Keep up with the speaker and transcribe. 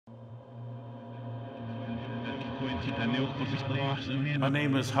My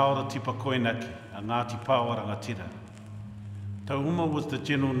name is Haora Tipa Koinaki, a Ngāti Pāo Rangatira. Tauma was the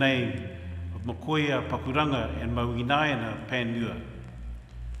general name of Makoia, Pakuranga and Mauinaina Panua.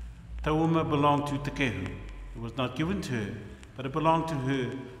 Tauma belonged to Te Kehu. It was not given to her, but it belonged to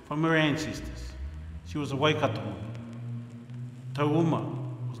her from her ancestors. She was a Waikato woman.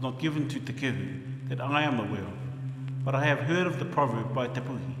 Tauma was not given to Te Kehu that I am aware of, but I have heard of the proverb by Te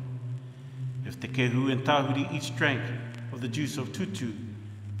Puhi. If Te Kehu and Tahuri each drank of the juice of tutu,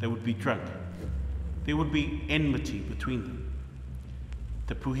 they would be drunk. There would be enmity between them.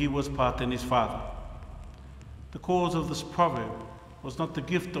 Te Puhi was Pātene's father. The cause of this proverb was not the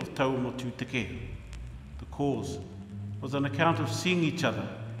gift of Tauma to Te Kehu. The cause was on account of seeing each other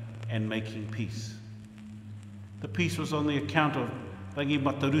and making peace. The peace was on the account of Rangi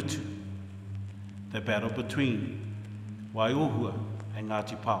Matarutu, the battle between Waiohua and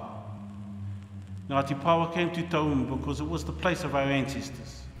Ngāti Pāo. Ngāti Pāo came to Tauma because it was the place of our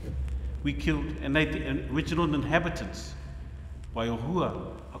ancestors. We killed and ate the original inhabitants,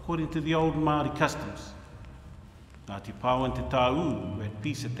 Waiohua, according to the old Māori customs. Ngāti Pāo and Te Tāu were at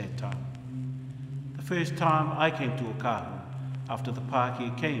peace at that time. The first time I came to Okahu, after the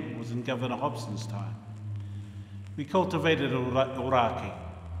Pākehā came, was in Governor Hobson's time. We cultivated orake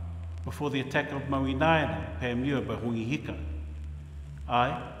before the attack of Mauinaina, Pāmua by Hongi Hika.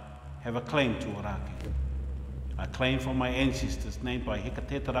 I have a claim to orake. I claim for my ancestors named by Hika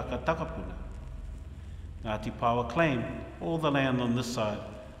Tetaraka Takapuna. Ngāti Pāo claimed all the land on this side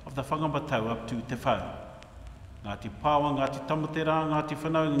of the Whangamatau up to Te Whau. Ngāti Pāo, Ngāti Tamatera, Ngāti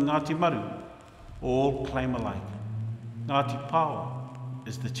Whanau and Ngāti Maru all claim alike. Ngāti Pāo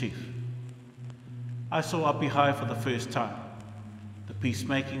is the chief. I saw Apihai for the first time. The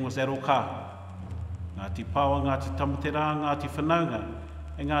peacemaking was at Okahu. Ngāti Pāo, Ngāti Tamatera, Ngāti Whanaunga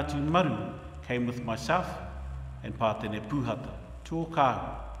and Ngāti Maru came with myself and Pātene Pūhata to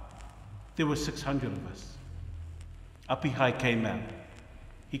Okahu. There were 600 of us. Apihai came out.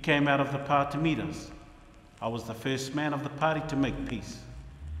 He came out of the pā to meet us. I was the first man of the party to make peace.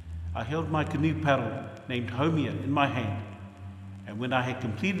 I held my canoe paddle named Homia in my hand, and when I had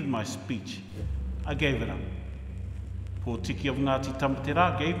completed my speech, I gave it up. Pōtiki of Ngāti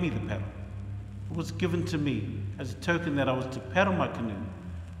Tamatera gave me the paddle. It was given to me as a token that I was to paddle my canoe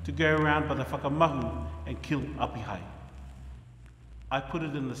to go around by the whakamahu and kill Apihai. I put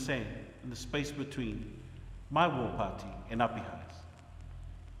it in the sand, in the space between my war party and Apihai's.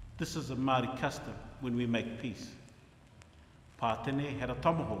 This is a Māori custom when we make peace. Pātene had a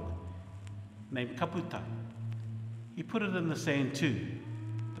tomahawk named Kaputai. He put it in the sand too.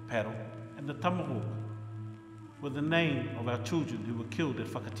 The paddle and the tomahawk were the name of our children who were killed at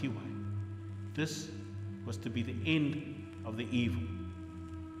Whakatiwai. This was to be the end of the evil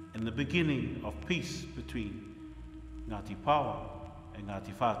and the beginning of peace between Ngāti Pāo and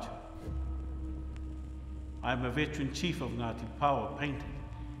Ngāti Whātua. I am a veteran chief of Ngāti Pāo painted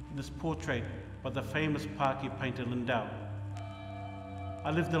in this portrait by the famous Pākehā painter Lindau.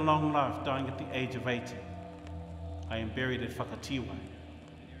 I lived a long life, dying at the age of 80. I am buried at Whakatiwai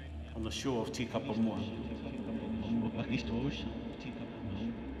on the shore of Tikapa Moa.